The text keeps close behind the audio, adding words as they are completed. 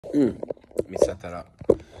Let me set that up.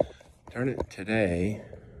 Darn it, today,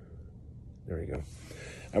 there we go.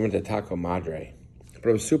 I went to Taco Madre, but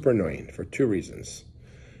it was super annoying for two reasons.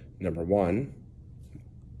 Number one,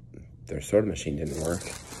 their soda machine didn't work.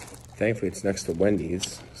 Thankfully, it's next to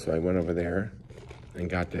Wendy's, so I went over there and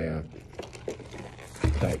got the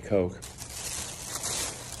Diet Coke.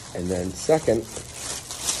 And then second,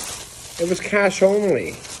 it was cash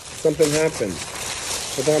only. Something happened.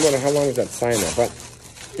 But then I wonder how long is that sign there. But,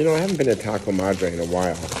 you know, I haven't been to Taco Madre in a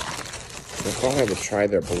while. I thought I would try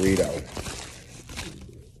their burrito.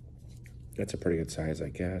 That's a pretty good size, I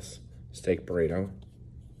guess. Steak burrito.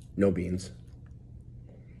 No beans.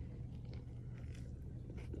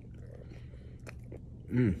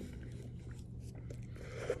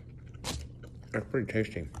 That's pretty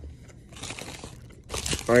tasty.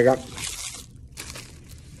 I got...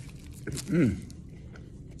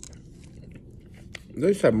 They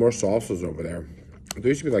used to have more salsas over there. There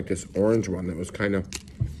used to be like this orange one that was kind of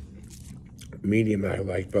medium that I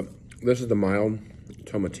liked, but this is the mild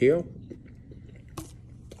tomatillo.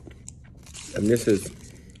 And this is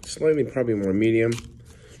slightly probably more medium,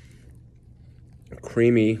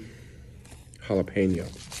 creamy jalapeno.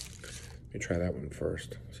 Let me try that one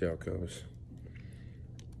first, see how it goes.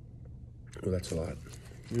 Oh, that's a lot.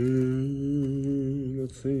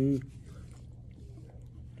 Let's see.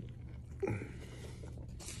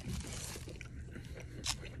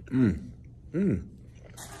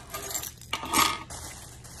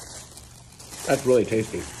 That's really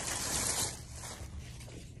tasty.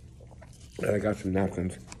 And I got some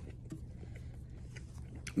napkins.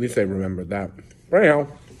 At least I remembered that. But anyhow.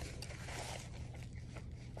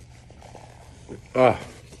 I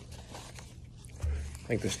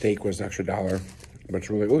think the steak was an extra $1. But it's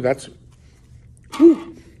really, oh, that's,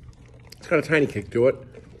 it's got a tiny kick to it.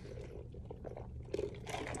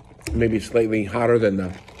 Maybe slightly hotter than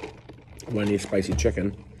the Wendy's spicy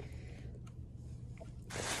chicken.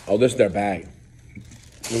 Oh, this is their bag.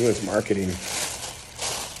 Look at this marketing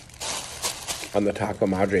on the Taco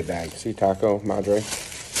Madre bag. See, Taco Madre?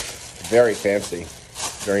 Very fancy.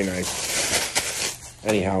 Very nice.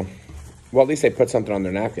 Anyhow, well, at least they put something on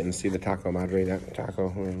their napkins. See the Taco Madre, that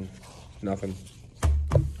taco, nothing.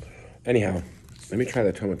 Anyhow, let me try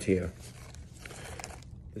the tomatillo.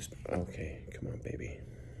 Okay, come on, baby.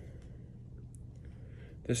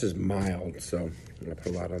 This is mild, so I'm gonna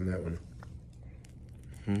put a lot on that one.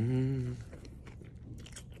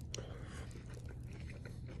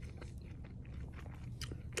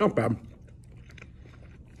 Not bad.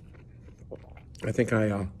 I think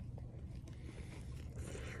I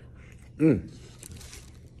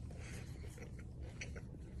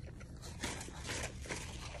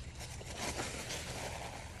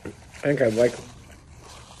think I like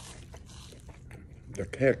the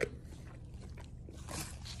kick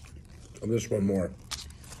of this one more.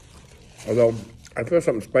 Although, I feel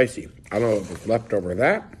something spicy. I don't know if it's left over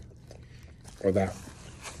that or that.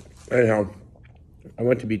 Anyhow, I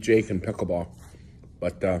went to beat Jake in pickleball,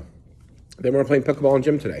 but they weren't playing pickleball in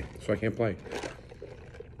gym today, so I can't play.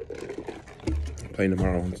 I'm playing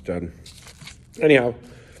tomorrow instead. Anyhow,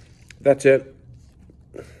 that's it.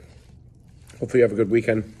 Hopefully you have a good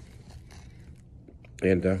weekend.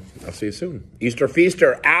 And I'll see you soon. Easter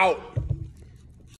Feaster out!